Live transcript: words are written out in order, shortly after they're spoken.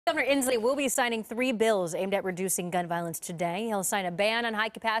Governor Inslee will be signing 3 bills aimed at reducing gun violence today. He'll sign a ban on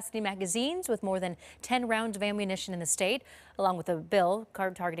high-capacity magazines with more than 10 rounds of ammunition in the state, along with a bill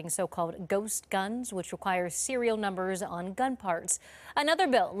targeting so-called ghost guns, which requires serial numbers on gun parts. Another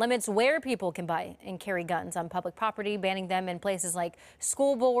bill limits where people can buy and carry guns on public property, banning them in places like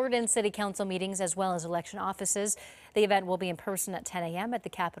school board and city council meetings, as well as election offices. The event will be in person at 10 a.m. at the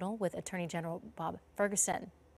Capitol with Attorney General Bob Ferguson.